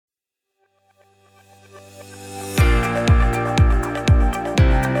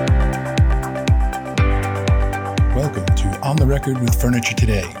Record with Furniture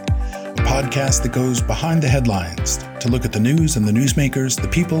Today, a podcast that goes behind the headlines to look at the news and the newsmakers, the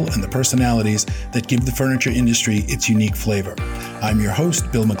people and the personalities that give the furniture industry its unique flavor. I'm your host,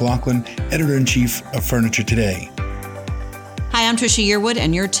 Bill McLaughlin, Editor-in-Chief of Furniture Today. Hi, I'm Tricia Yearwood,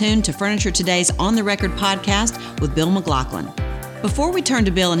 and you're tuned to Furniture Today's On the Record podcast with Bill McLaughlin. Before we turn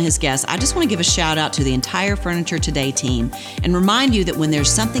to Bill and his guests, I just want to give a shout out to the entire Furniture Today team and remind you that when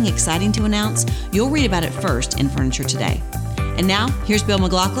there's something exciting to announce, you'll read about it first in Furniture Today. And now, here's Bill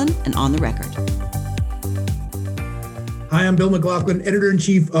McLaughlin and On the Record. Hi, I'm Bill McLaughlin,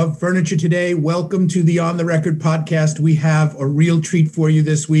 Editor-in-Chief of Furniture Today. Welcome to the On the Record podcast. We have a real treat for you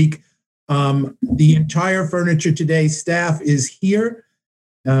this week. The entire Furniture Today staff is here.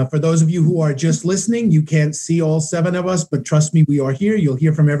 For those of you who are just listening, you can't see all 7 of us, but trust me, we are here. You'll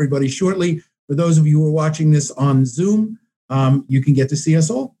hear from everybody shortly. For those of you who are watching this on Zoom, you can get to see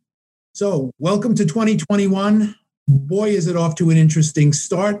us all. So welcome to 2021. Boy, is it off to an interesting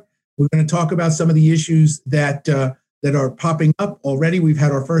start. We're going to talk about some of the issues that are popping up already. We've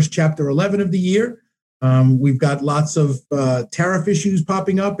had our first Chapter 11 of the year. We've got lots of tariff issues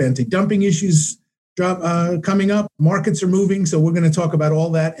popping up, anti-dumping issues coming up. Markets are moving, so we're going to talk about all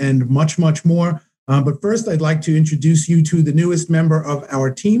that and much, much more. But first, I'd like to introduce you to the newest member of our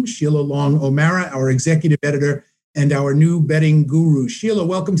team, Sheila Long O'Mara, our executive editor and our new bedding guru. Sheila,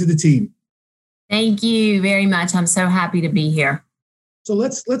 welcome to the team. Thank you very much. I'm so happy to be here. So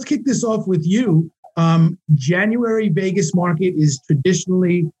let's kick this off with you. January Vegas market is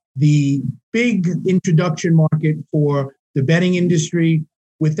traditionally the big introduction market for the bedding industry.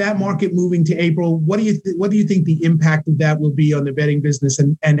 With that market moving to April, what do you think the impact of that will be on the bedding business,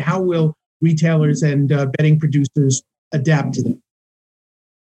 and how will retailers and bedding producers adapt to that?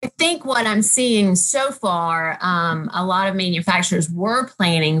 I think what I'm seeing so far, a lot of manufacturers were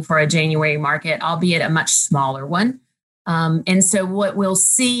planning for a January market, albeit a much smaller one. And so what we'll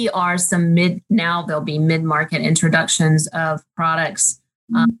see are some there'll be mid-market introductions of products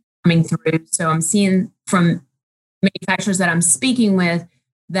coming through. So I'm seeing from manufacturers that I'm speaking with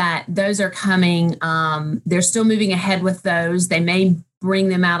that those are coming. They're still moving ahead with those. They may bring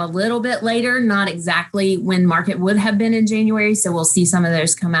them out a little bit later, not exactly when market would have been in January. So we'll see some of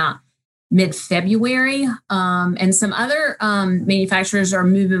those come out mid-February. And some other manufacturers are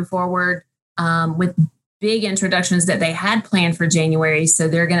moving forward with big introductions that they had planned for January. So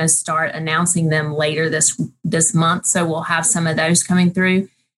they're going to start announcing them later this month. So we'll have some of those coming through.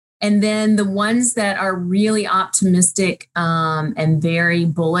 And then the ones that are really optimistic and very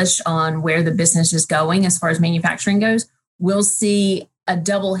bullish on where the business is going as far as manufacturing goes, we'll see a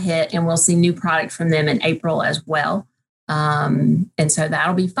double hit, and we'll see new product from them in April as well. And so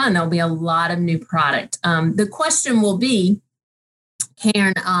that'll be fun. There'll be a lot of new product. The question will be,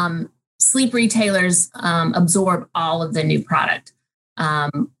 can sleep retailers absorb all of the new product?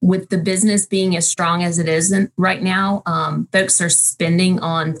 With the business being as strong as it is right now, folks are spending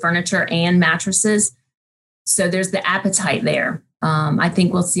on furniture and mattresses. So there's the appetite there. I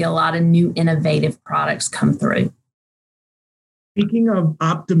think we'll see a lot of new innovative products come through. Speaking of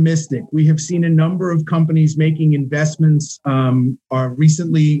optimistic, we have seen a number of companies making investments.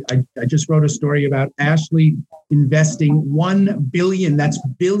 Recently, I just wrote a story about Ashley investing $1 billion, that's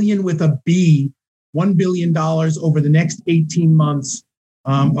billion with a B, $1 billion over the next 18 months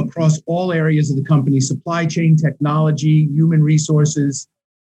across all areas of the company: supply chain, technology, human resources.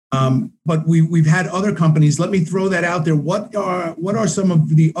 But we've had other companies. Let me throw that out there. What are some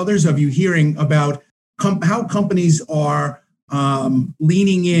of the others of you hearing about how companies are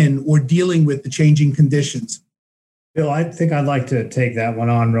leaning in or dealing with the changing conditions? Bill, I think I'd like to take that one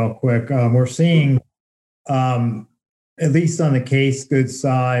on real quick. We're seeing, at least on the case goods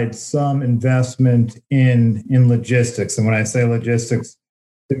side, some investment in logistics. And when I say logistics,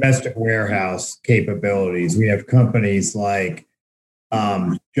 domestic warehouse capabilities. We have companies like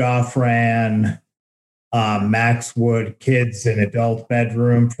Joffran, Maxwood, kids and adult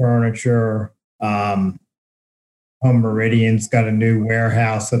bedroom furniture. Home Meridian's got a new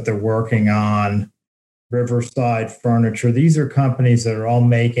warehouse that they're working on. Riverside Furniture. These are companies that are all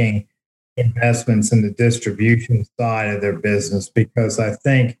making investments in the distribution side of their business because I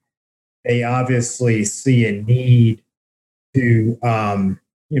think they obviously see a need to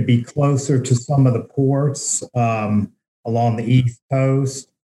be closer to some of the ports along the East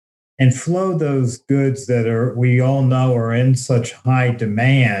Coast and flow those goods that we all know are in such high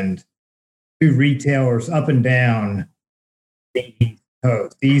demand to retailers up and down the East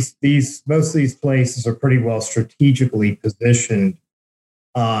Coast. Most of these places are pretty well strategically positioned,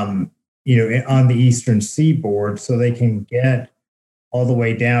 on the Eastern Seaboard, so they can get all the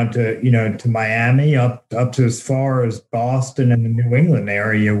way down to, to Miami, up to as far as Boston and the New England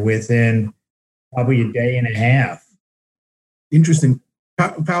area within probably a day and a half. Interesting.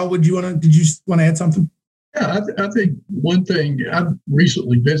 Powell, did you want to add something? Yeah, I think one thing, I've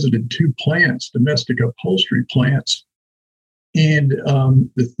recently visited 2 plants, domestic upholstery plants. And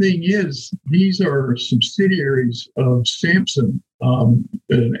the thing is, these are subsidiaries of Samson,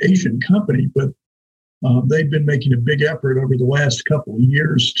 an Asian company, but they've been making a big effort over the last couple of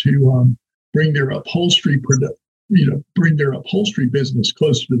years to bring their upholstery business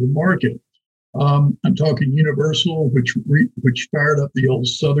closer to the market. I'm talking Universal, which fired up the old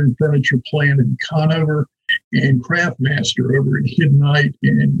Southern Furniture plant in Conover, and Craftmaster over in Hiddenite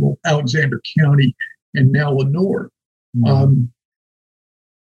in Alexander County, and now Lenore. Mm-hmm.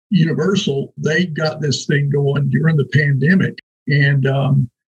 Universal, they got this thing going during the pandemic, and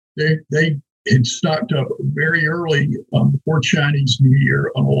they had stocked up very early before Chinese New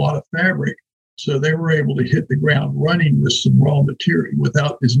Year on a lot of fabric. So they were able to hit the ground running with some raw material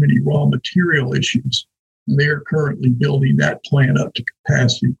without as many raw material issues. And they are currently building that plant up to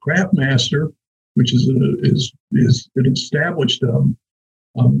capacity. Craftmaster, which is an established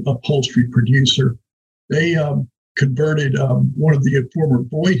upholstery producer, they converted one of the former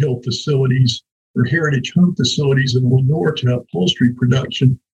Broyhill facilities or Heritage Home facilities in Lenore to upholstery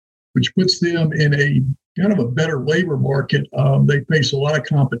production, which puts them in a kind of a better labor market. They face a lot of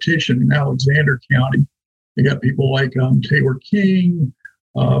competition in Alexander County. They got people like Taylor King,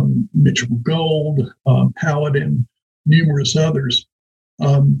 Mitchell Gold, Paladin, numerous others.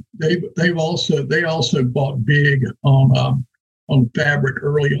 They also bought big on fabric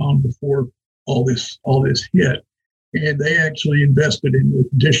early on before all this hit, and they actually invested in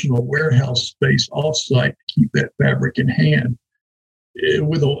additional warehouse space offsite to keep that fabric in hand. As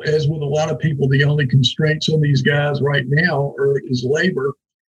with a lot of people, the only constraints on these guys right now is labor.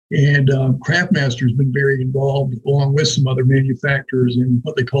 And Craftmaster has been very involved, along with some other manufacturers, in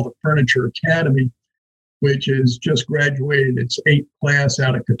what they call the Furniture Academy, which has just graduated its 8th class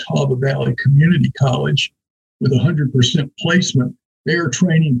out of Catawba Valley Community College with 100% placement. They are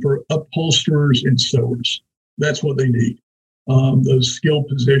training for upholsterers and sewers. That's what they need, those skilled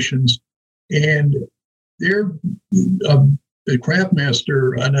positions. And they're the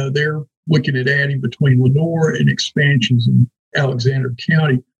Craftmaster, I know they're looking at adding between Lenore and expansions in Alexander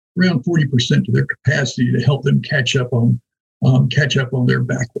County around 40% to their capacity to help them catch up on their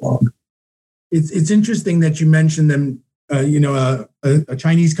backlog. It's interesting that you mentioned them. A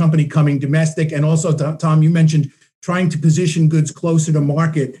Chinese company coming domestic, and also Tom, you mentioned trying to position goods closer to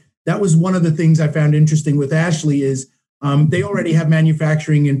market. That was one of the things I found interesting with Ashley is they already have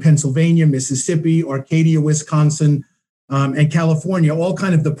manufacturing in Pennsylvania, Mississippi, Arcadia, Wisconsin, and California, all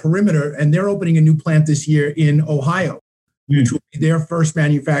kind of the perimeter. And they're opening a new plant this year in Ohio, which will be their first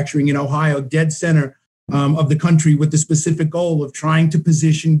manufacturing in Ohio, dead center of the country, with the specific goal of trying to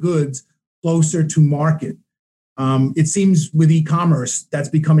position goods closer to market. It seems with e-commerce, that's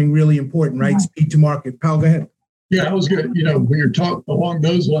becoming really important, right? Speed to market. Powell, go ahead. Yeah, I was good. When you're talking along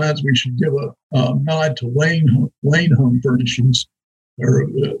those lines, we should give a nod to Lane Home Furnishings, or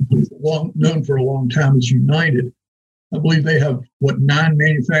known for a long time as United. I believe they have 9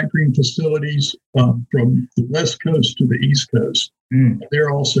 manufacturing facilities from the West Coast to the East Coast.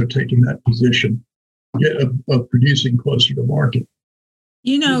 They're also taking that position of producing closer to market.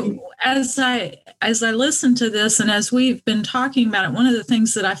 As I listen to this and as we've been talking about it, one of the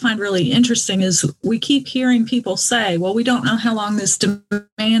things that I find really interesting is we keep hearing people say, well, we don't know how long this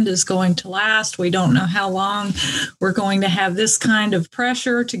demand is going to last. We don't know how long we're going to have this kind of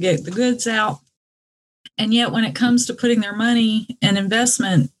pressure to get the goods out. And yet when it comes to putting their money and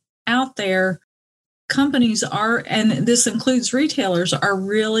investment out there, companies are, and this includes retailers, are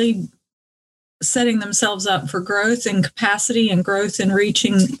really setting themselves up for growth and capacity and growth in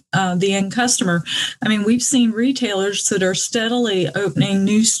reaching the end customer. I mean, we've seen retailers that are steadily opening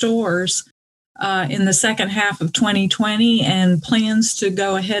new stores in the second half of 2020 and plans to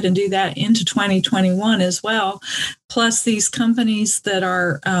go ahead and do that into 2021 as well. Plus these companies that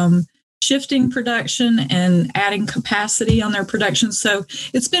are shifting production and adding capacity on their production. So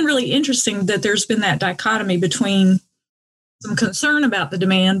it's been really interesting that there's been that dichotomy between some concern about the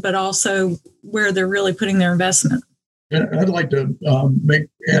demand, but also where they're really putting their investment. I'd like to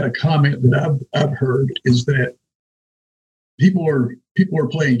add a comment that I've heard is that people are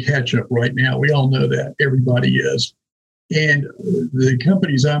playing catch up right now. We all know that, everybody is, and the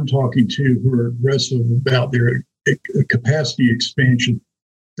companies I'm talking to who are aggressive about their capacity expansion,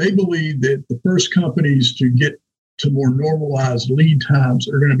 they believe that the first companies to get to more normalized lead times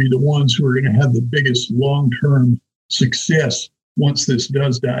are going to be the ones who are going to have the biggest long-term success once this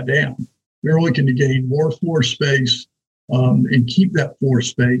does die down. They're looking to gain more floor space and keep that floor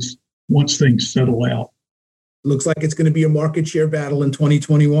space once things settle out. Looks like it's going to be a market share battle in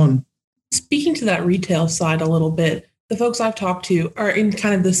 2021. Speaking to that retail side a little bit, the folks I've talked to are in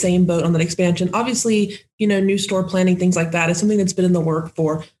kind of the same boat on that expansion. Obviously, new store planning, things like that is something that's been in the work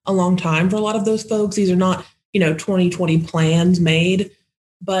for a long time for a lot of those folks. These are not, 2020 plans made,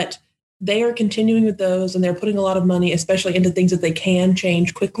 but they are continuing with those, and they're putting a lot of money, especially into things that they can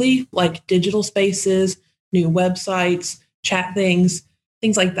change quickly, like digital spaces, new websites, chat things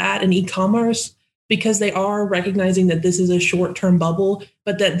like that, and e-commerce, because they are recognizing that this is a short-term bubble,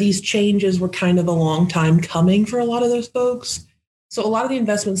 but that these changes were kind of a long time coming for a lot of those folks. So a lot of the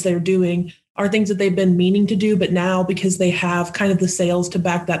investments they're doing are things that they've been meaning to do, but now because they have kind of the sales to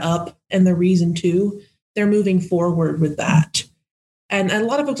back that up and the reason to, they're moving forward with that. And a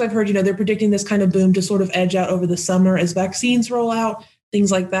lot of folks I've heard, they're predicting this kind of boom to sort of edge out over the summer as vaccines roll out,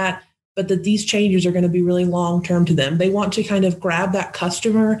 things like that, but that these changes are going to be really long-term to them. They want to kind of grab that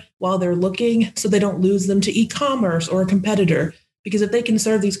customer while they're looking so they don't lose them to e-commerce or a competitor. Because if they can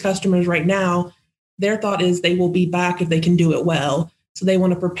serve these customers right now, their thought is they will be back if they can do it well. So they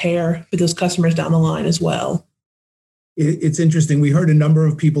want to prepare for those customers down the line as well. It's interesting. We heard a number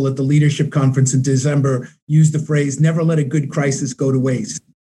of people at the leadership conference in December use the phrase, never let a good crisis go to waste.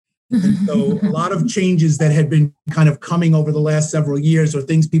 And so a lot of changes that had been kind of coming over the last several years or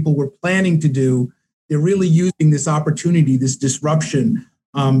things people were planning to do, they're really using this opportunity, this disruption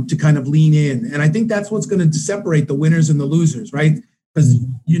to kind of lean in. And I think that's what's going to separate the winners and the losers, right? Because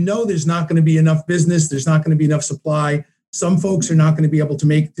there's not going to be enough business. There's not going to be enough supply. Some folks are not going to be able to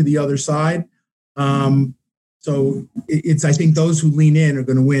make it to the other side. So I think those who lean in are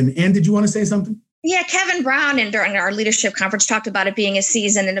going to win. Ann, did you want to say something? Yeah, Kevin Brown, during our leadership conference, talked about it being a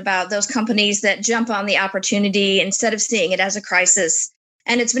season and about those companies that jump on the opportunity instead of seeing it as a crisis.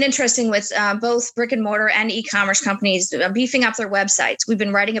 And it's been interesting with both brick and mortar and e-commerce companies beefing up their websites. We've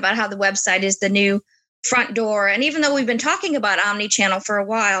been writing about how the website is the new front door. And even though we've been talking about omni-channel for a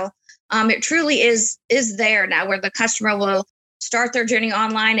while, it truly is there now, where the customer will start their journey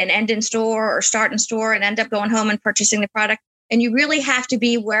online and end in store, or start in store and end up going home and purchasing the product. And you really have to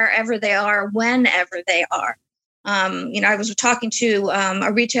be wherever they are, whenever they are. I was talking to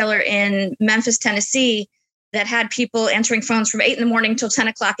a retailer in Memphis, Tennessee, that had people answering phones from 8 a.m. till 10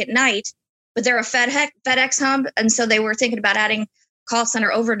 o'clock at night, but they're a FedEx hub. And so they were thinking about adding call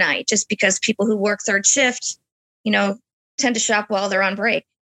center overnight, just because people who work third shift, tend to shop while they're on break.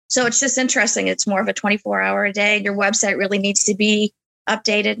 So it's just interesting. It's more of a 24-hour a day. Your website really needs to be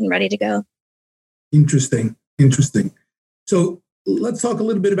updated and ready to go. Interesting. So let's talk a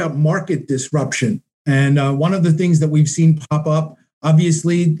little bit about market disruption. And one of the things that we've seen pop up,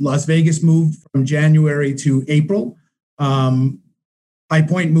 obviously, Las Vegas moved from January to April. High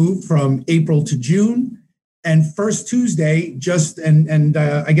Point moved from April to June. And First Tuesday,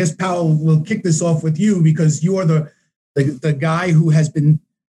 I guess, Powell, will kick this off with you, because you are the guy who has been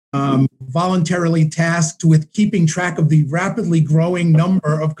voluntarily tasked with keeping track of the rapidly growing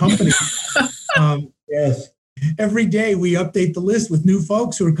number of companies. Yes. Every day we update the list with new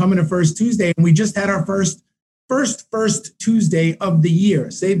folks who are coming to First Tuesday, and we just had our first Tuesday of the year.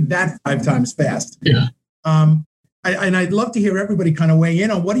 Say that 5 times fast. Yeah. I'd love to hear everybody kind of weigh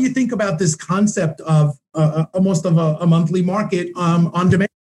in on what do you think about this concept of almost of a monthly market on demand?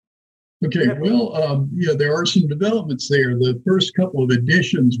 Okay, well, there are some developments there. The first couple of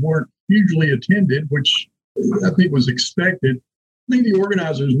editions weren't hugely attended, which I think was expected. I think the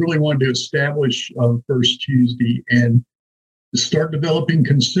organizers really wanted to establish First Tuesday and start developing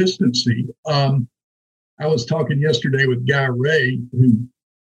consistency. I was talking yesterday with Guy Ray, who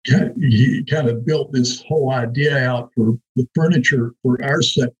kind of built this whole idea out for the furniture for our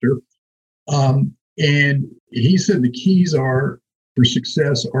sector. And he said the keys for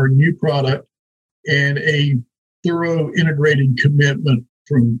success are new product and a thorough integrated commitment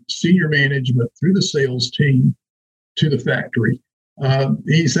from senior management through the sales team to the factory.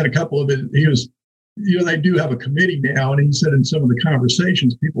 He said a couple of it, they do have a committee now. And he said in some of the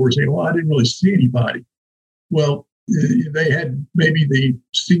conversations, people were saying, well, I didn't really see anybody. Well, they had maybe the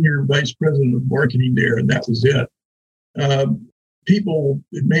senior vice president of marketing there, and that was it. People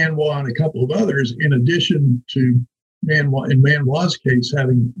at Manwa and a couple of others, in addition to Manwa's case,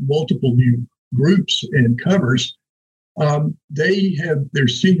 having multiple new groups and covers, they have their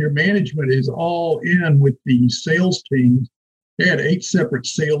senior management is all in with the sales teams. They had 8 separate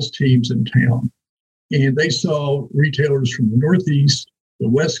sales teams in town, and they saw retailers from the Northeast, the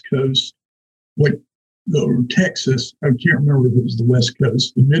West Coast, Texas. I can't remember if it was the West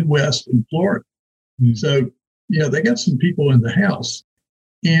Coast, the Midwest, and Florida. Mm-hmm. So they got some people in the house,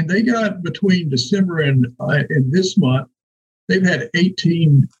 and they got between December and this month, they've had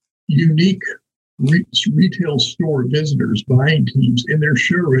 18 unique retail store visitors, buying teams in their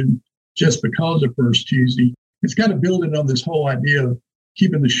showroom just because of First Tuesday. It's kind of building on this whole idea of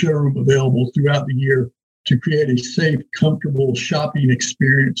keeping the showroom available throughout the year to create a safe, comfortable shopping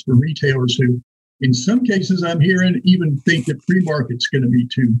experience for retailers who, in some cases, I'm hearing even think that pre-market's going to be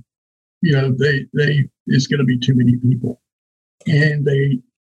too, it's going to be too many people. And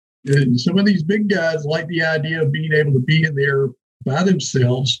some of these big guys like the idea of being able to be in there by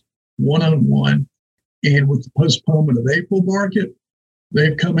themselves, one-on-one. And with the postponement of April market,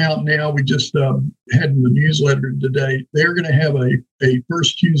 they've come out now. We just had in the newsletter today, they're going to have a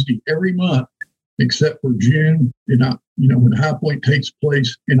First Tuesday every month, except for June, when High Point takes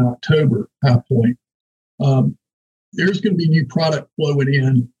place in October, High Point. There's going to be new product flowing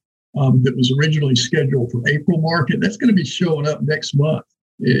in that was originally scheduled for April market. That's going to be showing up next month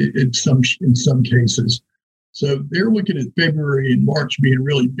in some cases. So they're looking at February and March being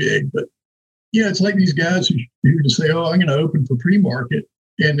really big. But yeah, it's like these guys who just say, "Oh, I'm going to open for pre-market,"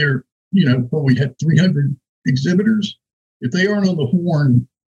 and they're, we had 300 exhibitors. If they aren't on the horn,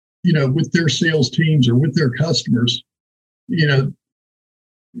 with their sales teams or with their customers, it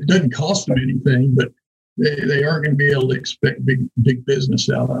doesn't cost them anything, but they aren't going to be able to expect big business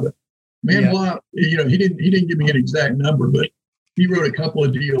out of it. Block, he didn't give me an exact number, but he wrote a couple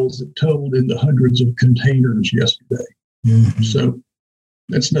of deals that totaled in the hundreds of containers yesterday. Mm-hmm. So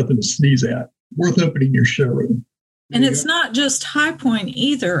that's nothing to sneeze at. Worth opening your showroom. And it's not just High Point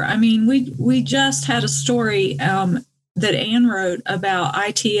either. I mean, we just had a story that Ann wrote about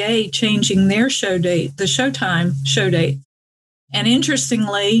ITA changing their show date, the Showtime show date. And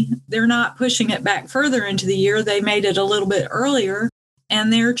interestingly, they're not pushing it back further into the year. They made it a little bit earlier,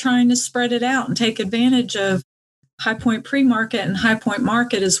 and they're trying to spread it out and take advantage of High Point pre-market and High Point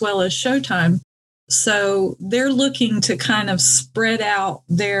market as well as Showtime. So they're looking to kind of spread out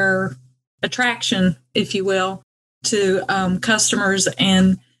their attraction, if you will, to customers.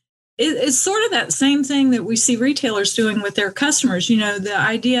 And it's sort of that same thing that we see retailers doing with their customers. The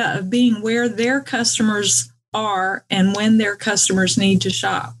idea of being where their customers are and when their customers need to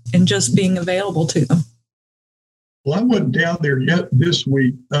shop and just being available to them. Well, I wasn't down there yet this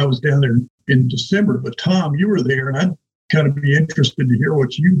week. I was down there in December, but Tom, you were there, and I'd kind of be interested to hear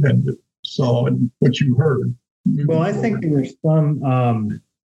what you saw and what you heard. Well, I think there were some,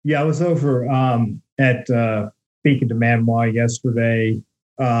 I was over at Beacon de Manoir yesterday,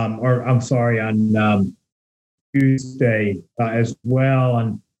 on Tuesday as well.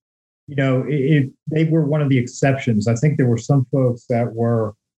 And, they were one of the exceptions. I think there were some folks that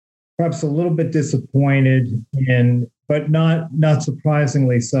were perhaps a little bit disappointed but not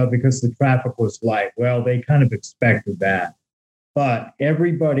surprisingly so, because the traffic was light. Well, they kind of expected that. But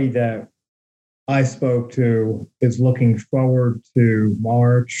everybody that I spoke to is looking forward to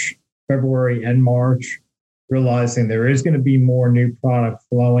February and March, realizing there is going to be more new product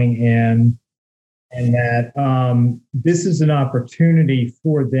flowing in, and that this is an opportunity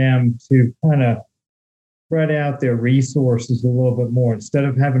for them to kind of spread out their resources a little bit more, instead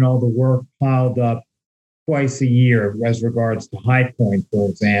of having all the work piled up twice a year as regards to High Point, for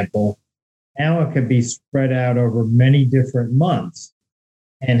example. Now it could be spread out over many different months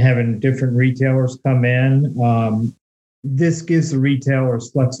and having different retailers come in. This gives the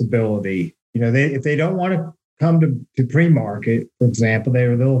retailers flexibility. If they don't want to come to pre-market, for example,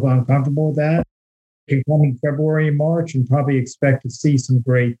 they're a little uncomfortable with that, they can come in February and March and probably expect to see some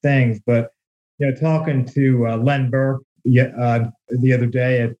great things. But talking to Len Burke the other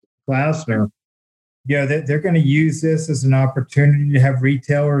day at Klausner, they're going to use this as an opportunity to have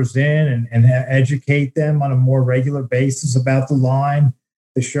retailers in and educate them on a more regular basis about the line.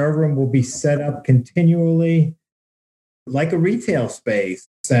 The showroom will be set up continually like a retail space,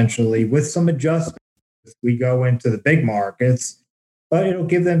 essentially, with some adjustments as we go into the big markets. But it'll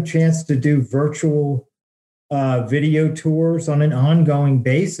give them a chance to do virtual video tours on an ongoing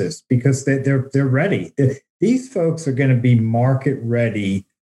basis, because they're ready. These folks are going to be market ready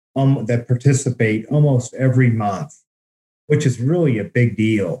that participate almost every month, which is really a big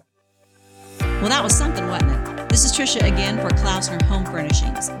deal. Well, that was something, wasn't it? This is Tricia again for Klausner Home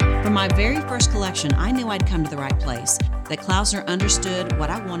Furnishings. From my very first collection, I knew I'd come to the right place, that Klausner understood what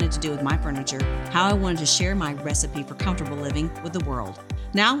I wanted to do with my furniture, how I wanted to share my recipe for comfortable living with the world.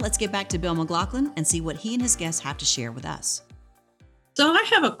 Now, let's get back to Bill McLaughlin and see what he and his guests have to share with us. So I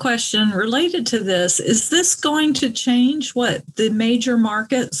have a question related to this. Is this going to change what the major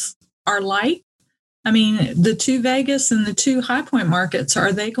markets are like? I mean, the two Vegas and the two High Point markets,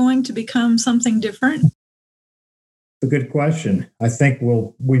 are they going to become something different? a good question. I think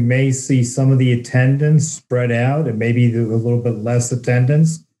we may see some of the attendance spread out and maybe a little bit less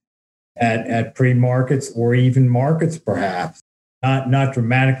attendance at pre-markets or even markets, perhaps. Not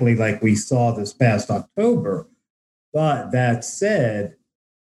dramatically like we saw this past October. But that said,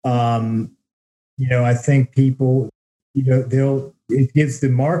 I think people, it gives the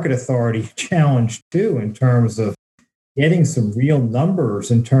market authority a challenge too in terms of getting some real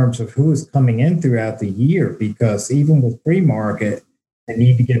numbers in terms of who is coming in throughout the year, because even with pre-market, they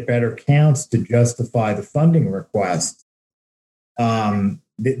need to get better counts to justify the funding requests.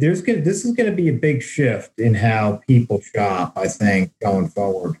 This is going to be a big shift in how people shop, I think, going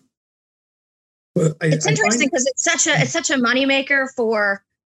forward. It's interesting because it's such a moneymaker for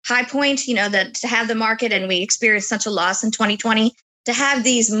High Point, that to have the market, and we experienced such a loss in 2020, to have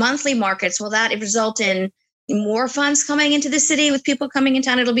these monthly markets. Will that result in more funds coming into the city with people coming in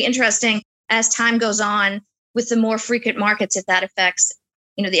town? It'll be interesting as time goes on with the more frequent markets, if that affects,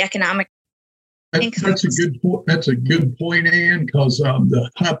 the economic income. That's a good point. That's a good point, Ann, because the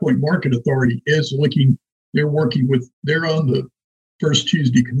High Point Market Authority is looking. They're on the First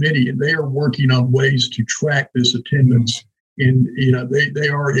Tuesday committee, and they are working on ways to track this attendance. And they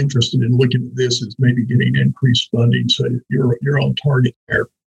are interested in looking at this as maybe getting increased funding. So you're on target there.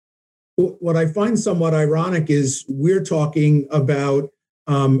 What I find somewhat ironic is we're talking about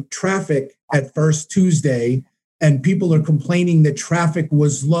traffic at First Tuesday, and people are complaining that traffic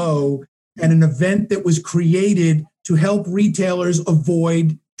was low, and an event that was created to help retailers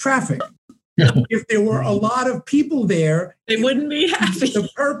avoid traffic. If there were a lot of people there, they wouldn't be happy. The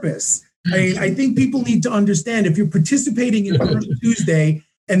purpose. I think people need to understand, if you're participating in First Tuesday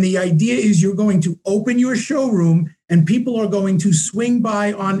and the idea is you're going to open your showroom and people are going to swing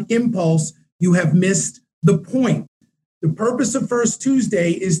by on impulse, you have missed the point. The purpose of First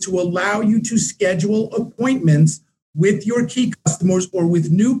Tuesday is to allow you to schedule appointments with your key customers or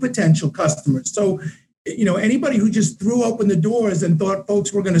with new potential customers. So, anybody who just threw open the doors and thought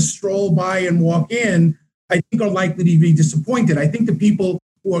folks were going to stroll by and walk in, I think are likely to be disappointed. I think the people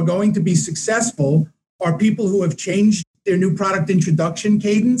who are going to be successful are people who have changed their new product introduction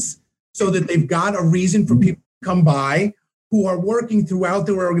cadence so that they've got a reason for people to come by, who are working throughout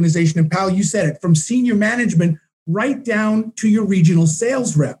their organization. And Pal, you said it, from senior management right down to your regional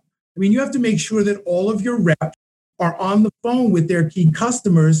sales rep. I mean, you have to make sure that all of your reps are on the phone with their key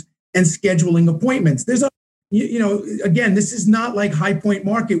customers and scheduling appointments. There's again, this is not like High Point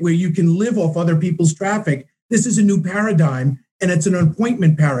Market where you can live off other people's traffic. This is a new paradigm, and it's an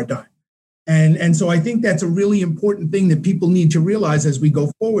appointment paradigm. And so I think that's a really important thing that people need to realize as we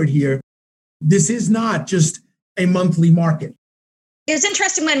go forward here. This is not just a monthly market. It was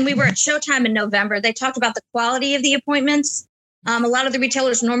interesting when we were at Showtime in November, they talked about the quality of the appointments. A lot of the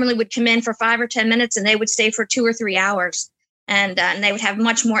retailers normally would come in for 5 or 10 minutes and they would stay for 2 or 3 hours. And they would have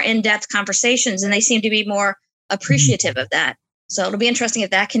much more in-depth conversations, and they seem to be more appreciative of that. So it'll be interesting if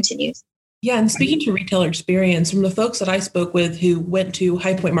that continues. Yeah, and speaking to retailer experience, from the folks that I spoke with who went to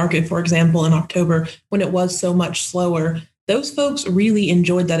High Point Market, for example, in October, when it was so much slower, those folks really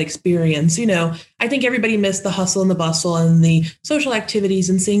enjoyed that experience. I think everybody missed the hustle and the bustle and the social activities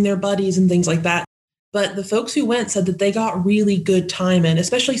and seeing their buddies and things like that. But the folks who went said that they got really good time in,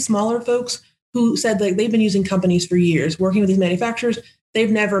 especially smaller folks who said that they've been using companies for years, working with these manufacturers.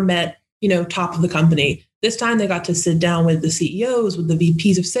 They've never met, top of the company. This time they got to sit down with the CEOs, with the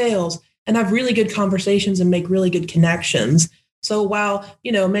VPs of sales, and have really good conversations and make really good connections. So while,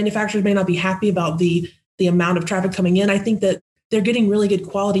 manufacturers may not be happy about the amount of traffic coming in, I think that they're getting really good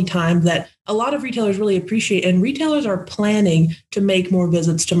quality time that a lot of retailers really appreciate. And retailers are planning to make more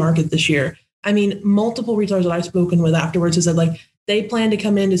visits to market this year. I mean, multiple retailers that I've spoken with afterwards have said they plan to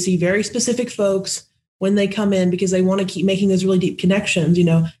come in to see very specific folks when they come in because they want to keep making those really deep connections.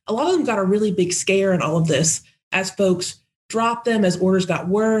 A lot of them got a really big scare in all of this as folks dropped them, as orders got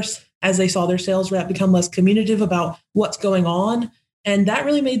worse, as they saw their sales rep become less communicative about what's going on. And that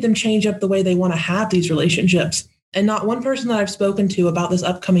really made them change up the way they want to have these relationships. And not one person that I've spoken to about this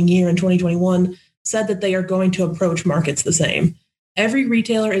upcoming year in 2021 said that they are going to approach markets the same. Every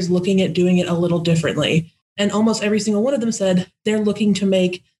retailer is looking at doing it a little differently. And almost every single one of them said they're looking to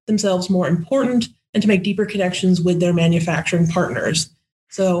make themselves more important and to make deeper connections with their manufacturing partners.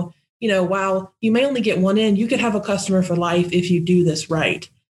 So, while you may only get one in, you could have a customer for life if you do this right.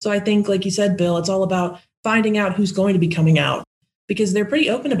 So I think, like you said, Bill, it's all about finding out who's going to be coming out because they're pretty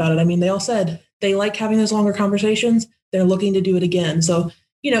open about it. I mean, they all said they like having those longer conversations. They're looking to do it again. So,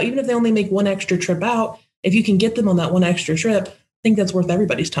 even if they only make one extra trip out, if you can get them on that one extra trip, I think that's worth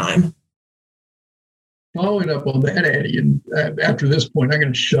everybody's time. following up on that, Addie, and after this point, I'm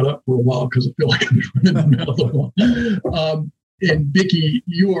going to shut up for a while because I feel like I'm running the mouth a while. And Vicki,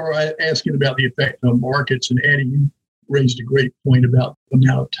 you are asking about the effect on markets, and Addie, you raised a great point about the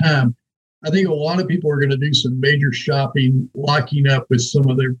amount of time. I think a lot of people are going to do some major shopping, locking up with some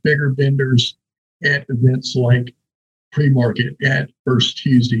of their bigger vendors at events like pre-market at First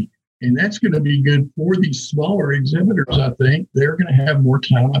Tuesday. And that's going to be good for these smaller exhibitors, I think. They're going to have more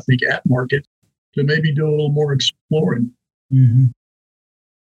time, I think, at market to maybe do a little more exploring. Mm-hmm.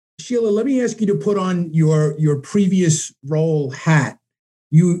 Sheila, let me ask you to put on your previous role hat.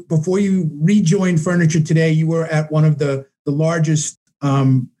 Before you rejoined Furniture Today, you were at one of the largest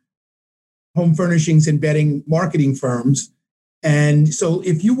home furnishings and bedding marketing firms. And so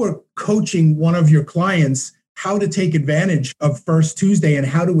if you were coaching one of your clients how to take advantage of First Tuesday and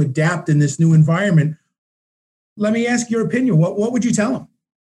how to adapt in this new environment, let me ask your opinion. What would you tell them?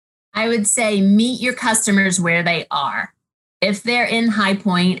 I would say meet your customers where they are. If they're in High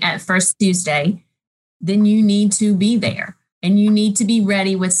Point at First Tuesday, then you need to be there and you need to be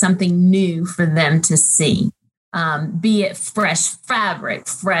ready with something new for them to see. Be it fresh fabric,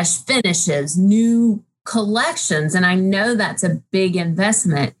 fresh finishes, new collections. And I know that's a big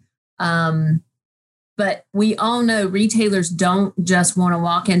investment. But we all know retailers don't just want to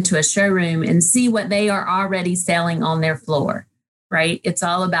walk into a showroom and see what they are already selling on their floor, right? It's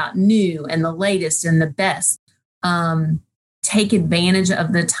all about new and the latest and the best. Take advantage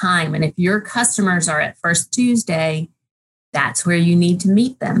of the time. And if your customers are at First Tuesday, that's where you need to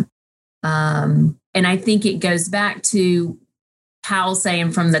meet them. And I think it goes back to Powell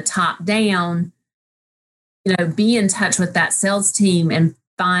saying from the top down, be in touch with that sales team and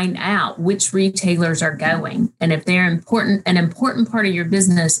find out which retailers are going. And if they're an important part of your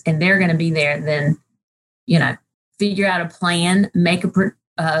business and they're going to be there, then, figure out a plan, make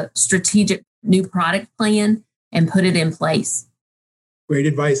a strategic new product plan and put it in place. Great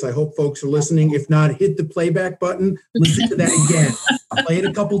advice. I hope folks are listening. If not, hit the playback button. Listen to that again. I'll play it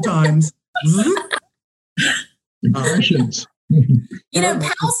a couple times. Impressions.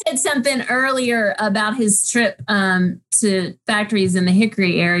 Powell said something earlier about his trip to factories in the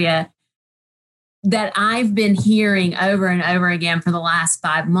Hickory area that I've been hearing over and over again for the last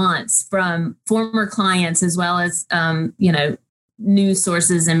 5 months from former clients as well as, news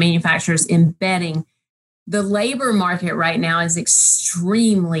sources and manufacturers in bedding. The labor market right now is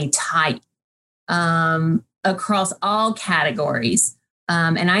extremely tight across all categories.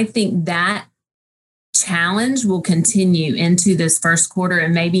 And I think that challenge will continue into this first quarter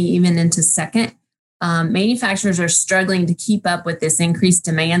and maybe even into second. Manufacturers are struggling to keep up with this increased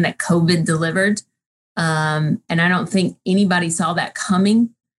demand that COVID delivered. And I don't think anybody saw that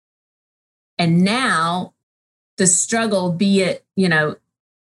coming. And now the struggle, be it,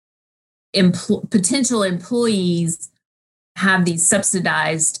 potential employees have these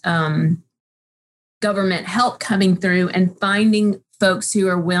subsidized government help coming through, and finding folks who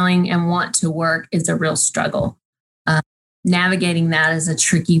are willing and want to work is a real struggle. Navigating that is a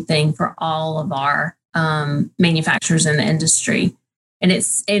tricky thing for all of our manufacturers in the industry. And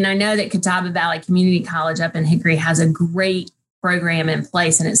I know that Catawba Valley Community College up in Hickory has a great program in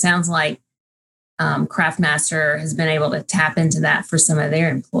place, and it sounds like Craftmaster has been able to tap into that for some of their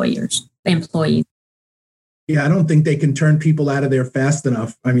employees. Yeah, I don't think they can turn people out of there fast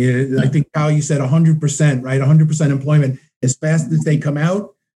enough. I mean, I think how you said 100%, right? 100% employment. As fast as they come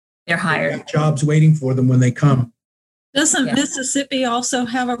out, they're hired. Jobs waiting for them when they come. Doesn't Mississippi also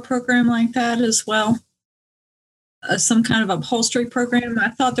have a program like that as well? Some kind of upholstery program? I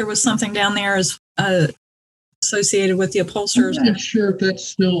thought there was something down there as associated with the upholsterers. I'm not sure if that's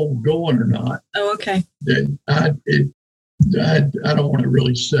still going or not. Oh, okay. I don't want to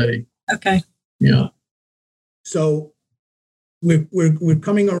really say. Okay. Yeah. So we're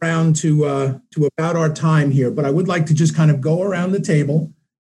coming around to about our time here, but I would like to just kind of go around the table.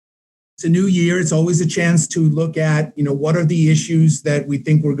 It's a new year. It's always a chance to look at, what are the issues that we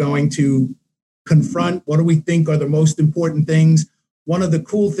think we're going to confront? What do we think are the most important things? One of the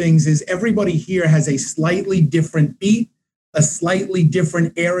cool things is everybody here has a slightly different beat, a slightly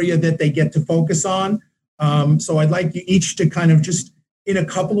different area that they get to focus on. So I'd like you each to kind of just, in a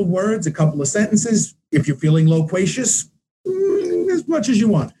couple of words, a couple of sentences, if you're feeling loquacious, as much as you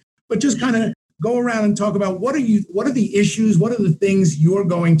want, but just kind of go around and talk about what are the issues, what are the things you're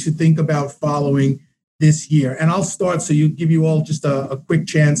going to think about following this year. And I'll start, so give you all just a quick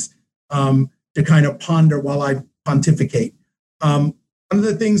chance to kind of ponder while I pontificate. One of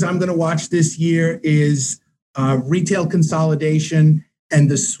the things I'm going to watch this year is retail consolidation and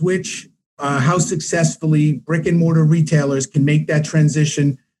the switch, how successfully brick and mortar retailers can make that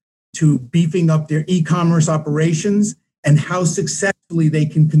transition to beefing up their e-commerce operations and how successfully they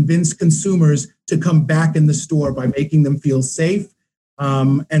can convince consumers to come back in the store by making them feel safe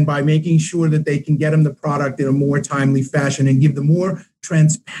and by making sure that they can get them the product in a more timely fashion and give them more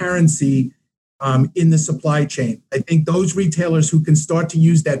transparency in the supply chain. I think those retailers who can start to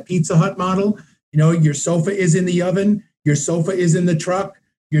use that Pizza Hut model, your sofa is in the oven, your sofa is in the truck,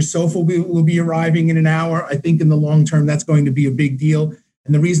 your sofa will be arriving in an hour. I think in the long term, that's going to be a big deal.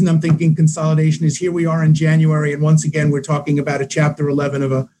 And the reason I'm thinking consolidation is here we are in January, and once again, we're talking about a Chapter 11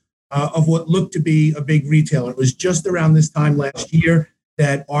 of what looked to be a big retailer. It was just around this time last year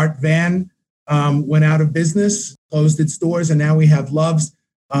that Art Van went out of business, closed its stores, and now we have Love's,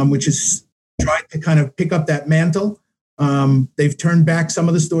 which is trying to kind of pick up that mantle. They've turned back some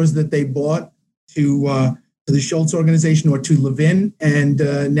of the stores that they bought to the Schultz organization or to Levin, and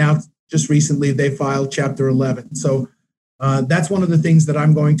now just recently they filed Chapter 11. So that's one of the things that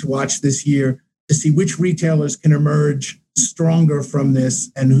I'm going to watch this year to see which retailers can emerge stronger from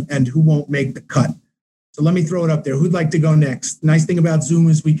this and who won't make the cut. So let me throw it up there. Who'd like to go next? Nice thing about Zoom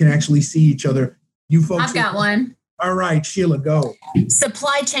is we can actually see each other. You folks. I've got one. All right, Sheila, go.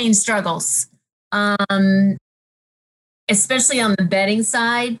 Supply chain struggles, especially on the bedding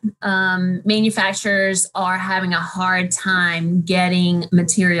side. Manufacturers are having a hard time getting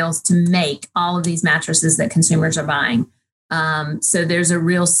materials to make all of these mattresses that consumers are buying. So there's a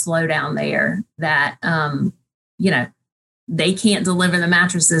real slowdown there that, they can't deliver the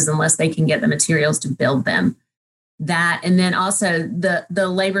mattresses unless they can get the materials to build them. That, and then also the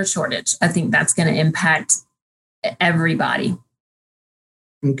labor shortage. I think that's going to impact everybody.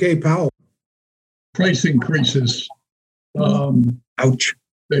 Okay, Powell. Price increases. Ouch.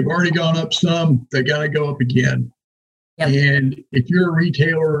 They've already gone up some. They got to go up again. Yep. And if you're a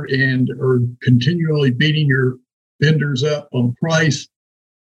retailer and are continually beating your vendors up on price,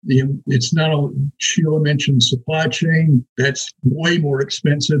 it's not a, Sheila mentioned supply chain. That's way more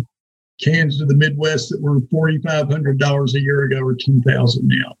expensive. Cans to the Midwest that were $4,500 a year ago are $10,000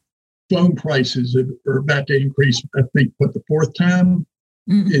 now. Phone prices are about to increase, I think, the fourth time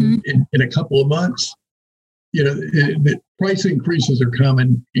in a couple of months. The price increases are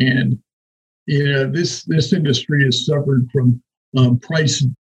coming, and this industry has suffered from price,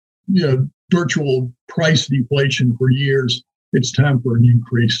 virtual price deflation for years. It's time for an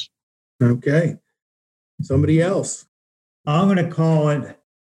increase. Okay. Somebody else. I'm going to call it,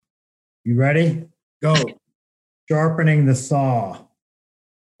 you ready? Go. Sharpening the saw.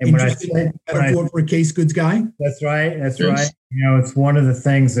 And when I say for a case goods guy? That's right. That's right. It's one of the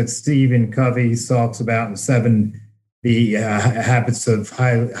things that Stephen Covey talks about in 7 Habits of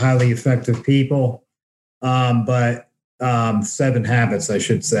Highly Effective People. 7 Habits, I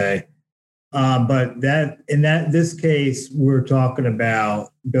should say. But this case, we're talking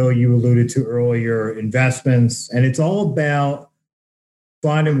about, Bill, you alluded to earlier, investments, and it's all about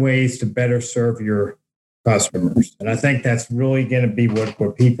finding ways to better serve your customers. And I think that's really going to be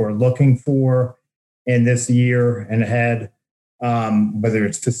what people are looking for in this year and ahead, whether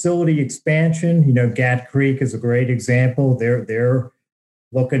it's facility expansion. Gat Creek is a great example. They're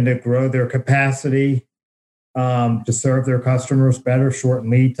looking to grow their capacity to serve their customers better, shorten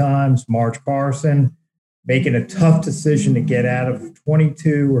lead times. March Parson making a tough decision to get out of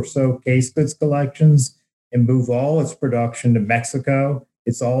 22 or so case goods collections and move all its production to Mexico.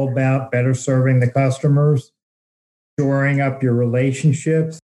 It's all about better serving the customers, shoring up your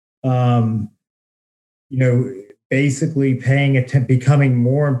relationships, basically becoming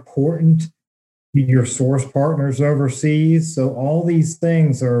more important to your source partners overseas. So all these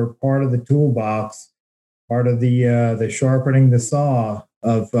things are part of the toolbox, part of the sharpening the saw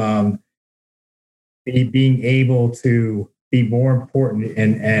of being able to be more important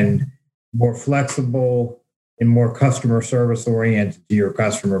and more flexible and more customer service oriented to your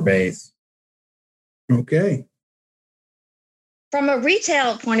customer base. Okay. From a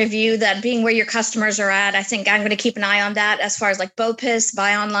retail point of view, that being where your customers are at, I think I'm going to keep an eye on that as far as like BOPIS,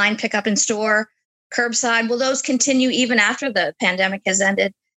 buy online, pick up in store, curbside. Will those continue even after the pandemic has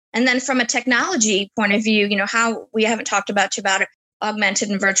ended? And then from a technology point of view, how we haven't talked about augmented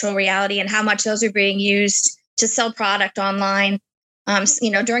and virtual reality and how much those are being used to sell product online.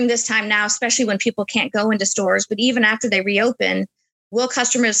 During this time now, especially when people can't go into stores, but even after they reopen, will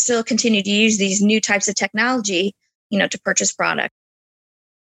customers still continue to use these new types of technology, to purchase product?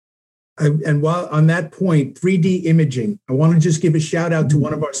 And while on that point, 3D imaging, I want to just give a shout out to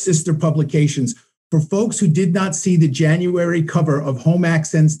one of our sister publications. For folks who did not see the January cover of Home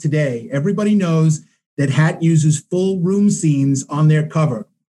Accents Today, everybody knows that HAT uses full room scenes on their cover.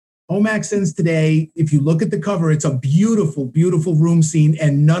 Home Accents Today, if you look at the cover, it's a beautiful, beautiful room scene,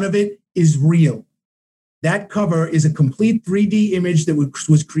 and none of it is real. That cover is a complete 3D image that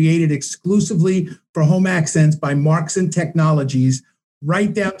was created exclusively for Home Accents by Marxon Technologies,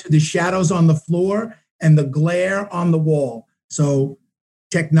 right down to the shadows on the floor and the glare on the wall. So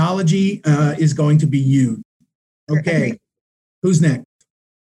technology is going to be used. Okay, who's next?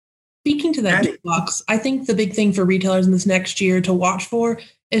 Speaking to that, box, I think the big thing for retailers in this next year to watch for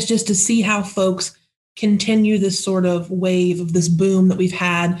is just to see how folks continue this sort of wave of this boom that we've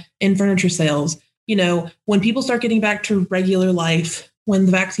had in furniture sales. You know, when people start getting back to regular life, when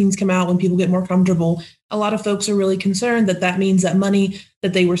the vaccines come out, when people get more comfortable, a lot of folks are really concerned that that means that money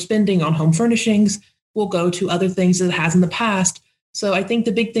that they were spending on home furnishings will go to other things that it has in the past. So I think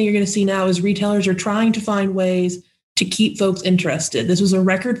the big thing you're going to see now is retailers are trying to find ways to keep folks interested. This was a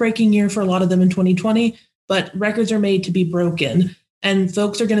record-breaking year for a lot of them in 2020, but records are made to be broken. And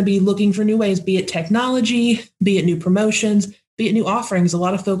folks are going to be looking for new ways, be it technology, be it new promotions, be it new offerings. A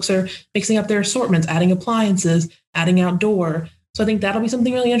lot of folks are mixing up their assortments, adding appliances, adding outdoor. So I think that'll be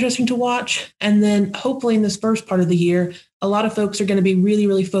something really interesting to watch. And then hopefully in this first part of the year, a lot of folks are going to be really,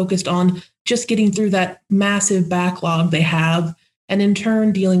 really focused on just getting through that massive backlog they have, and in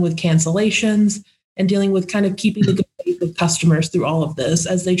turn dealing with cancellations and dealing with kind of keeping the good faith of customers through all of this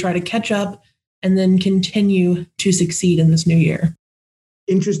as they try to catch up and then continue to succeed in this new year.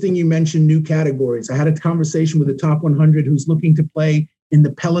 Interesting you mentioned new categories. I had a conversation with a top 100 who's looking to play in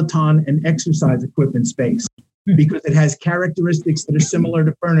the Peloton and exercise equipment space because it has characteristics that are similar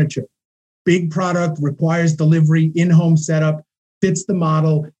to furniture. Big product, requires delivery, in-home setup, fits the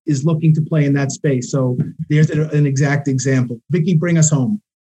model, is looking to play in that space. So there's an exact example. Vicki, bring us home.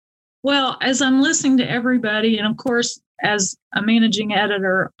 Well, as I'm listening to everybody, and of course, as a managing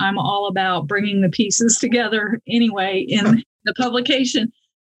editor, I'm all about bringing the pieces together anyway in the publication.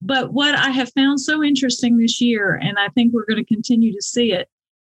 But what I have found so interesting this year, and I think we're going to continue to see it,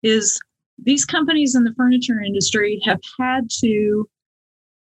 is these companies in the furniture industry have had to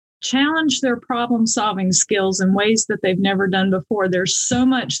challenge their problem-solving skills in ways that they've never done before. There's so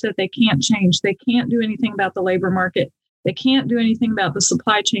much that they can't change. They can't do anything about the labor market. They can't do anything about the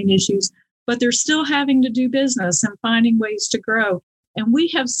supply chain issues, but they're still having to do business and finding ways to grow. And we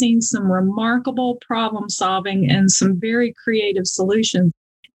have seen some remarkable problem solving and some very creative solutions.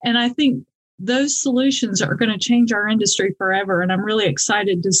 And I think those solutions are going to change our industry forever. And I'm really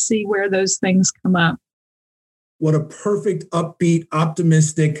excited to see where those things come up. What a perfect, upbeat,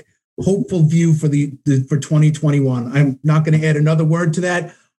 optimistic, hopeful view for for 2021. I'm not going to add another word to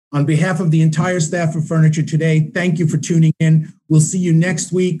that. On behalf of the entire staff of Furniture Today, thank you for tuning in. We'll see you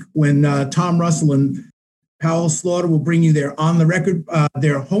next week when Tom Russell and Powell Slaughter will bring you their On the Record,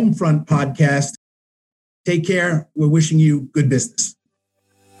 their Homefront podcast. Take care. We're wishing you good business.